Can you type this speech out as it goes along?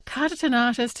Carterton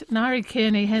artist Ngaire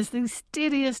Kearney has the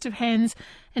steadiest of hands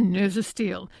and nerves of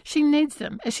steel. She needs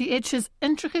them as she etches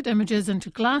intricate images into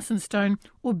glass and stone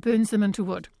or burns them into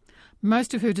wood.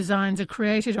 Most of her designs are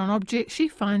created on objects she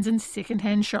finds in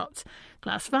second-hand shops: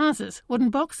 glass vases, wooden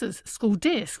boxes, school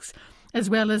desks, as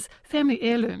well as family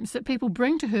heirlooms that people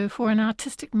bring to her for an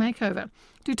artistic makeover.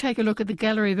 Do take a look at the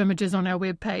gallery of images on our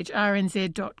webpage,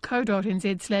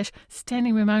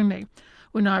 rnz.co.nz/standing room only.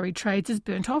 Ngaire trades as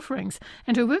burnt offerings,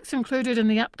 and her work's included in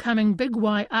the upcoming Big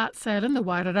Wai Art Sale in the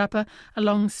Wairarapa,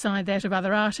 alongside that of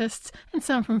other artists and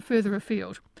some from further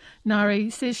afield.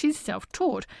 Ngaire says she's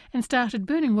self-taught and started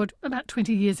burning wood about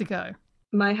 20 years ago.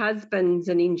 My husband's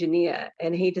an engineer,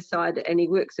 and he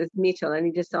works with metal, and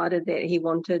he decided that he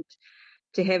wanted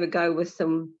to have a go with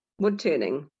some wood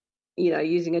turning,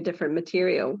 using a different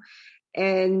material.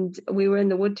 And we were in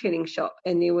the wood turning shop,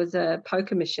 and there was a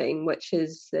poker machine, which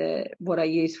is what I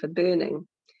use for burning.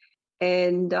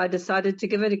 And I decided to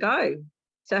give it a go.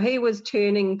 So he was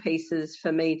turning pieces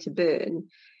for me to burn.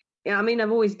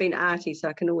 I've always been arty,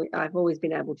 so I've always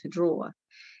been able to draw.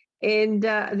 And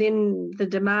then the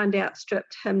demand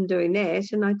outstripped him doing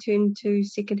that, and I turned to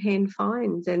second-hand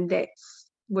finds, and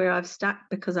that's where I've stuck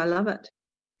because I love it.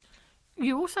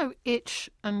 You also etch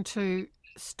into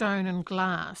stone and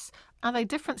glass. Are they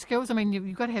different skills?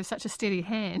 You've got to have such a steady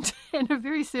hand and a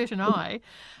very certain eye,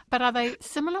 but are they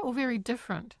similar or very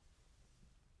different?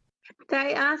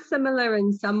 They are similar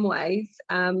in some ways.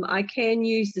 I can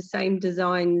use the same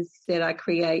designs that I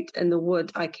create in the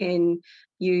wood. I can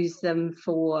use them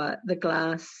for the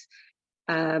glass,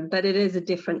 but it is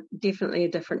definitely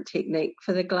a different technique.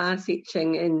 For the glass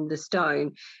etching in the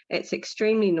stone, it's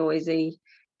extremely noisy.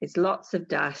 It's lots of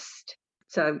dust.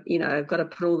 So, I've got to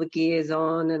put all the gears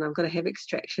on, and I've got to have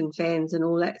extraction fans and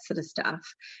all that sort of stuff.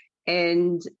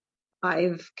 And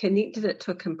I've connected it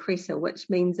to a compressor, which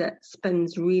means it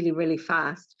spins really, really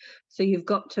fast. So you've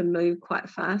got to move quite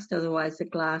fast, otherwise the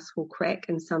glass will crack,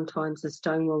 and sometimes the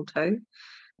stone will too.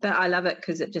 But I love it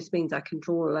because it just means I can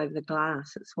draw all over the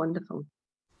glass. It's wonderful.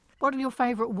 What are your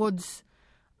favourite woods?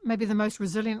 Maybe the most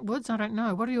resilient woods? I don't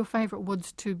know. What are your favourite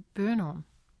woods to burn on?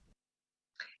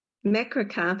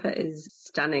 Wairarapa is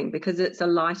stunning because it's a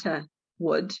lighter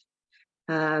wood,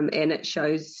 and it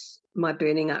shows my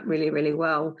burning up really, really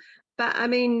well. But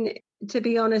to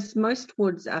be honest, most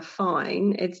woods are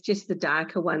fine. It's just the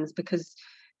darker ones because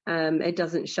it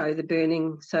doesn't show the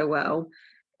burning so well.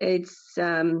 It's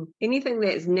anything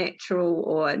that's natural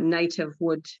or native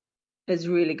wood is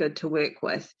really good to work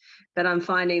with. But I'm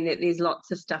finding that there's lots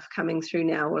of stuff coming through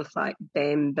now with like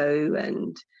bamboo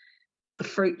and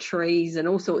fruit trees and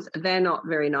all sorts. They're not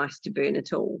very nice to burn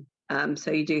at all. So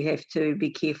you do have to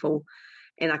be careful.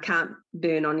 And I can't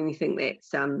burn on anything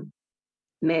that's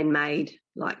man-made,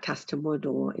 like custom wood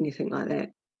or anything like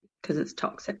that, because it's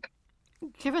toxic.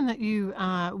 Given that you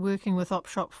are working with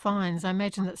op-shop finds, I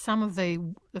imagine that some of the,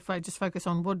 if I just focus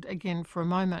on wood again for a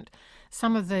moment,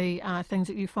 some of the things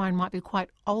that you find might be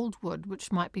quite old wood,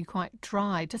 which might be quite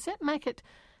dry. Does that make it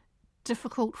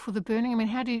difficult for the burning?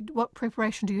 What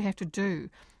preparation do you have to do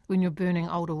when you're burning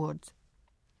older woods?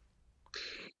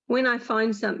 When I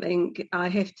find something, I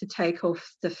have to take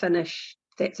off the finish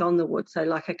that's on the wood.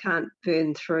 So I can't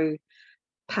burn through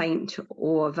paint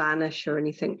or varnish or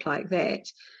anything like that.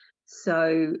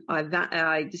 So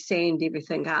I sand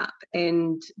everything up.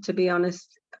 And to be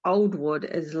honest, old wood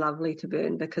is lovely to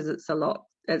burn because it's a lot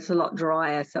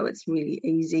drier, so it's really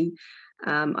easy.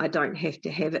 I don't have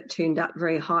to have it turned up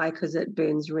very high because it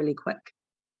burns really quick.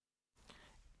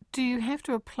 Do you have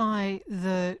to apply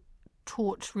the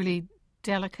torch really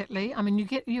delicately?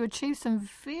 You achieve some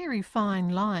very fine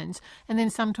lines, and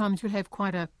then sometimes you'll have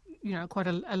quite a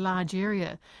large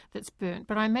area that's burnt.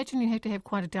 But I imagine you have to have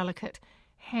quite a delicate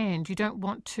hand. You don't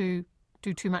want to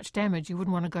do too much damage. You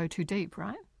wouldn't want to go too deep,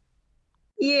 right?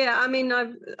 Yeah,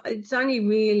 it's only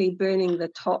really burning the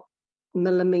top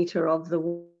millimetre of the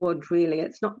wood, really.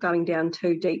 It's not going down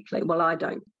too deeply. Well, I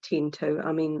don't tend to.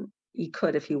 You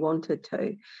could if you wanted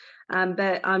to.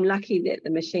 But I'm lucky that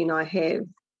the machine I have,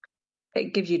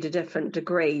 it gives you the different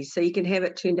degrees. So you can have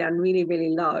it turned down really, really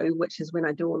low, which is when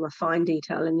I do all the fine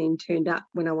detail, and then turned up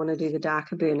when I want to do the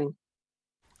darker burning.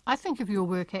 I think of your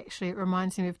work, actually, it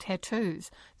reminds me of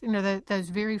tattoos, those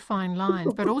very fine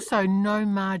lines, but also no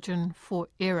margin for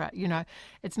error.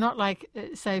 It's not like,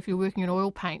 say, if you're working in oil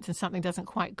paints and something doesn't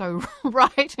quite go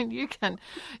right and you can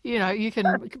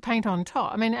paint on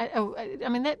top.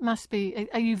 That must be,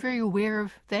 are you very aware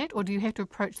of that, or do you have to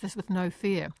approach this with no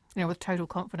fear, with total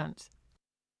confidence?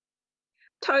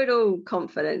 Total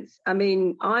confidence. I'm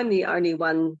the only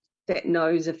one that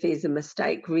knows if there's a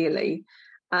mistake, really.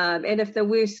 And if the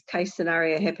worst case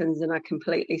scenario happens and I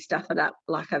completely stuff it up,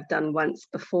 like I've done once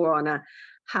before on a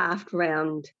half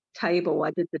round table,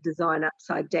 I did the design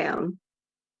upside down,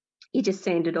 you just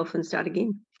sand it off and start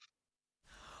again.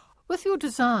 With your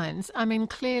designs, I mean,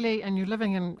 clearly, and you're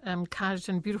living in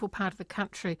Carterton, beautiful part of the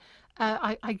country,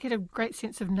 I get a great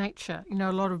sense of nature. You know,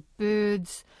 a lot of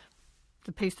birds.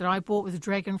 The piece that I bought was a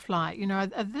dragonfly. You know,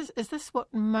 is this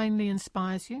what mainly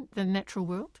inspires you, the natural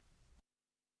world?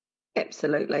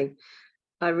 Absolutely.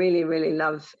 I really, really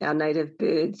love our native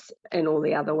birds and all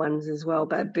the other ones as well,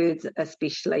 but birds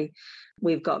especially.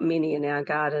 We've got many in our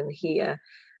garden here.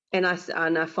 And I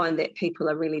find that people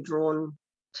are really drawn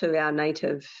to our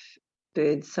native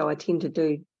birds, so I tend to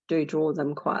do draw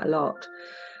them quite a lot.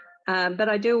 But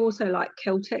I do also like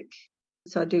Celtic,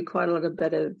 so I do quite a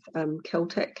bit of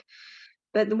Celtic.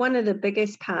 But one of the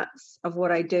biggest parts of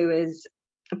what I do is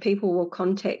people will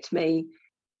contact me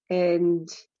and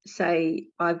say,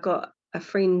 I've got a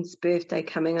friend's birthday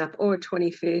coming up, or a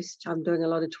 21st. I'm doing a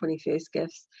lot of 21st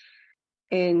gifts.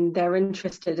 And they're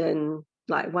interested in,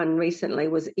 like one recently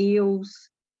was eels,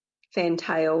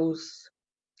 fantails,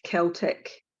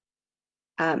 Celtic,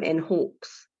 and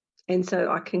hawks. And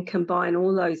so I can combine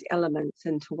all those elements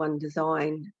into one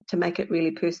design to make it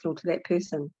really personal to that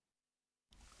person.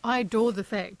 I adore the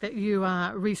fact that you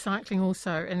are recycling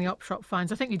also in the op shop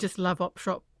finds. I think you just love op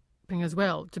shopping as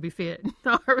well, to be fair.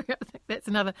 No, I think that's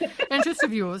another interest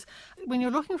of yours. When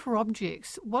you're looking for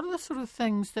objects, what are the sort of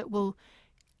things that will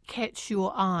catch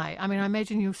your eye? I mean, I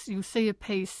imagine you'll see a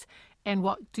piece, and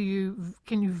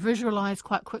can you visualise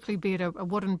quite quickly, be it a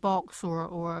wooden box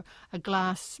or a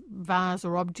glass vase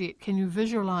or object? Can you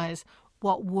visualise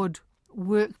what would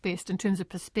work best in terms of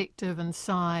perspective and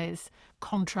size,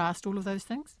 contrast, all of those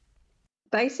things?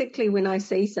 Basically, when I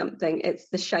see something, it's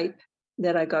the shape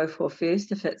that I go for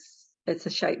first. If it's a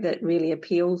shape that really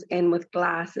appeals, and with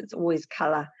glass, it's always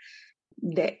colour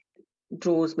that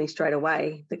draws me straight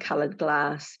away, the coloured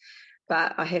glass.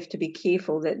 But I have to be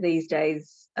careful that these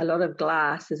days a lot of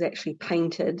glass is actually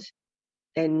painted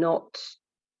and not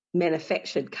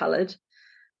manufactured coloured.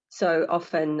 So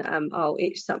often I'll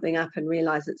etch something up and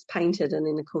realise it's painted, and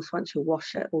then of course once you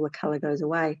wash it, all the colour goes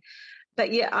away.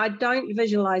 But yeah, I don't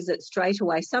visualise it straight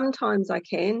away. Sometimes I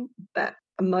can, but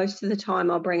most of the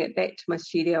time I'll bring it back to my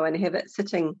studio and have it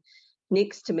sitting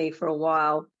next to me for a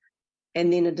while,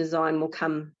 and then a design will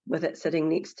come with it sitting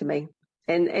next to me.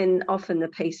 And often the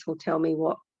piece will tell me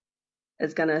what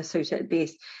is going to suit it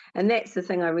best. And that's the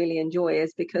thing I really enjoy,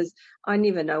 is because I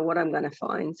never know what I'm going to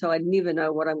find. So I never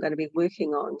know what I'm going to be working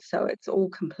on. So it's all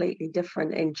completely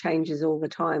different and changes all the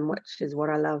time, which is what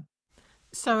I love.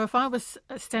 So if I was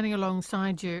standing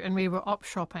alongside you and we were op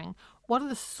shopping, what are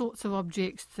the sorts of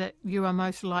objects that you are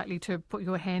most likely to put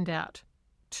your hand out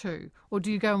to? Or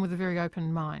do you go in with a very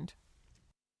open mind?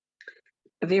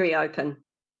 Very open.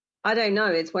 I don't know.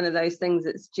 It's one of those things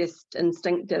that's just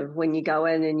instinctive when you go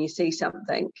in and you see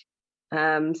something.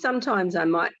 Sometimes I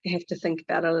might have to think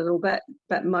about it a little bit,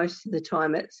 but most of the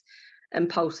time it's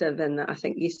impulsive, and I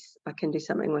think, yes, I can do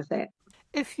something with that.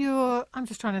 I'm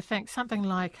just trying to think, something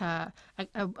like a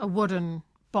wooden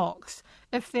box,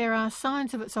 if there are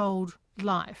signs of its old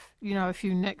life, you know, a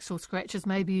few nicks or scratches,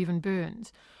 maybe even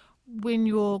burns, when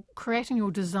you're creating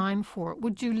your design for it,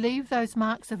 would you leave those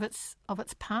marks of its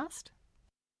past?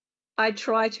 I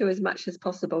try to as much as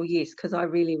possible, yes, because I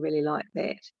really, really like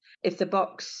that. If the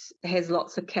box has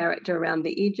lots of character around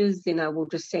the edges, then I will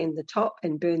just sand the top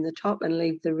and burn the top and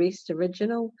leave the rest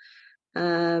original.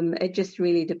 It just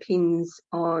really depends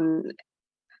on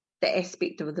the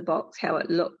aspect of the box, how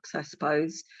it looks, I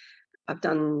suppose. I've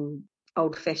done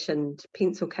old-fashioned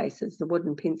pencil cases, the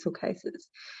wooden pencil cases,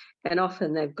 and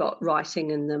often they've got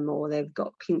writing in them or they've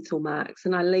got pencil marks,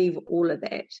 and I leave all of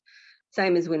that.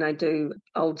 Same as when I do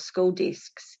old school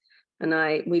desks, and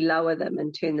we lower them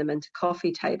and turn them into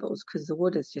coffee tables because the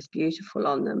wood is just beautiful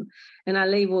on them. And I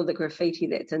leave all the graffiti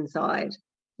that's inside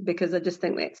because I just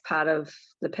think that's part of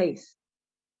the piece.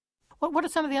 What are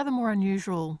some of the other more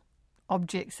unusual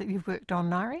objects that you've worked on,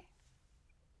 Ngaire?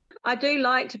 I do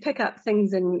like to pick up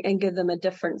things and give them a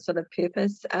different sort of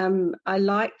purpose. I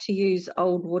like to use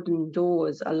old wooden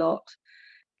doors a lot,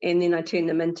 and then I turn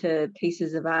them into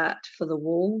pieces of art for the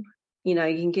wall. You know,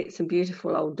 you can get some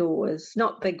beautiful old doors,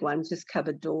 not big ones, just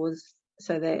cupboard doors,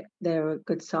 so that they're a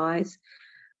good size.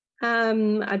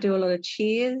 I do a lot of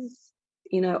chairs,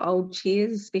 you know, old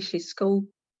chairs, especially school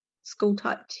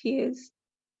type chairs.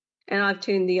 And I've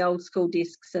turned the old school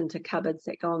desks into cupboards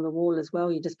that go on the wall as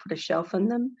well. You just put a shelf in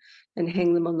them and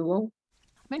hang them on the wall.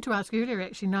 meant to ask earlier,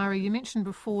 actually, Ngaire, you mentioned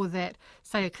before that,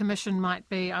 say, a commission might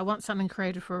be, I want something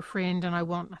created for a friend and I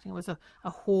think it was a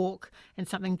hawk and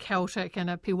something Celtic and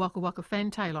a Waka Waka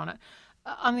fantail on it.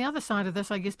 On the other side of this,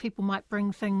 I guess people might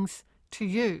bring things to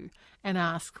you and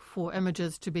ask for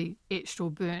images to be etched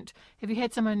or burnt. Have you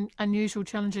had some unusual,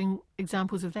 challenging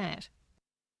examples of that?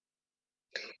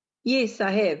 Yes,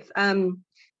 I have.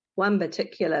 One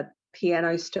particular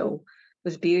piano stool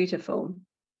was beautiful,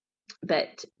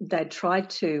 but they tried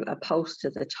to upholster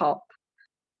the top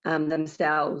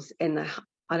themselves, and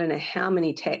I don't know how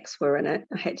many tacks were in it.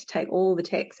 I had to take all the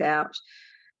tacks out,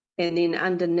 and then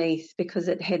underneath, because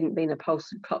it hadn't been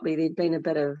upholstered properly, there'd been a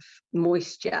bit of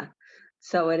moisture,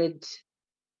 so it had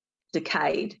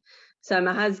decayed. So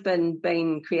my husband,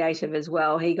 being creative as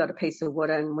well, he got a piece of wood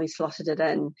and we slotted it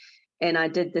in, and I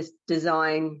did this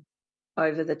design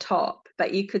over the top,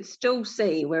 but you could still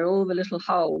see where all the little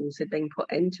holes had been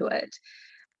put into it,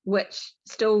 which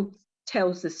still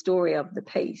tells the story of the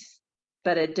piece,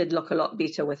 but it did look a lot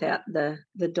better without the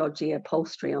dodgy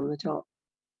upholstery on the top.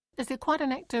 Is there quite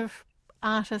an active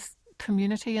artist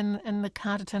community in the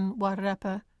Carterton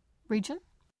Wairarapa region?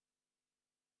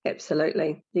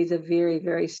 Absolutely. There's a very,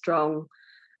 very strong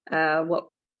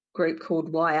group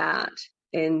called Wai Art,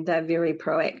 and they're very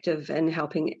proactive in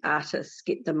helping artists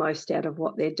get the most out of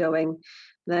what they're doing.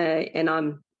 And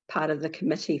I'm part of the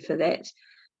committee for that.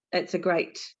 It's a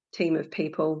great team of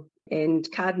people, and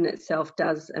Carden itself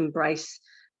does embrace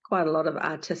quite a lot of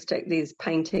there's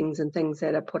paintings and things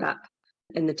that are put up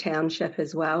in the township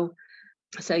as well.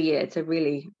 So yeah, it's a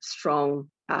really strong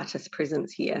artist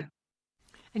presence here.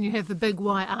 And you have the Big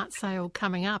Wai Art Sale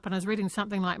coming up, and I was reading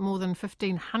something like more than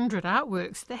 1,500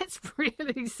 artworks. That's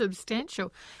really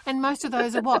substantial. And most of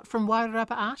those are from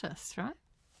Wairarapa artists, right?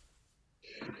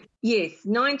 Yes,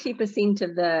 90%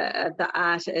 of the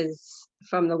art is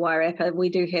from the Wairarapa. We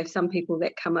do have some people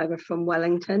that come over from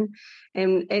Wellington,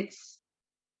 and it's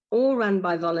all run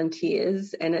by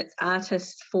volunteers, and it's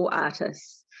artists for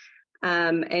artists.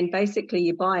 And basically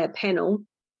you buy a panel,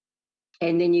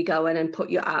 and then you go in and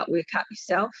put your artwork up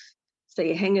yourself. So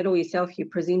you hang it all yourself, you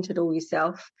present it all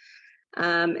yourself.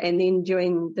 And then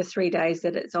during the 3 days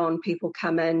that it's on, people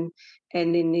come in,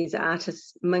 and then there's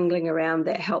artists mingling around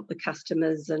that help the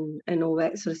customers and all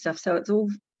that sort of stuff. So it's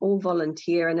all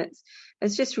volunteer, and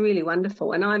it's just really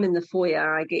wonderful. And I'm in the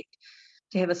foyer. I get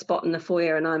to have a spot in the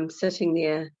foyer, and I'm sitting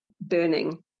there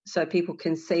burning so people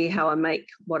can see how I make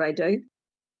what I do.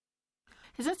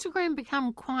 Has Instagram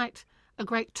become quite a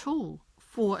great tool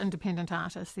for independent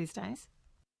artists these days?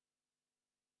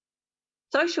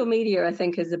 Social media, I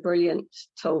think, is a brilliant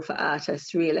tool for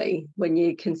artists, really, when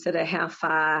you consider how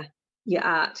far your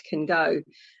art can go.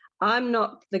 I'm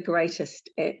not the greatest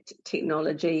at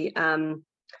technology.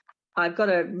 I've got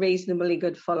a reasonably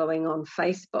good following on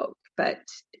Facebook, but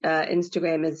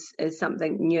Instagram is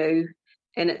something new,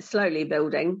 and it's slowly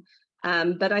building.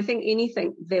 But I think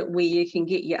anything where you can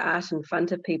get your art in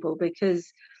front of people,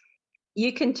 because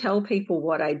you can tell people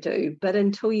what I do, but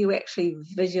until you actually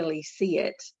visually see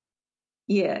it,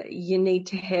 yeah, you need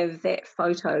to have that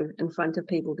photo in front of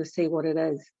people to see what it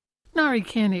is. Ngaire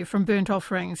Kearney from Burnt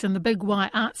Offerings, and the Big Wai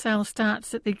Art Sale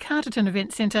starts at the Carterton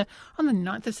Event Centre on the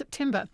 9th of September.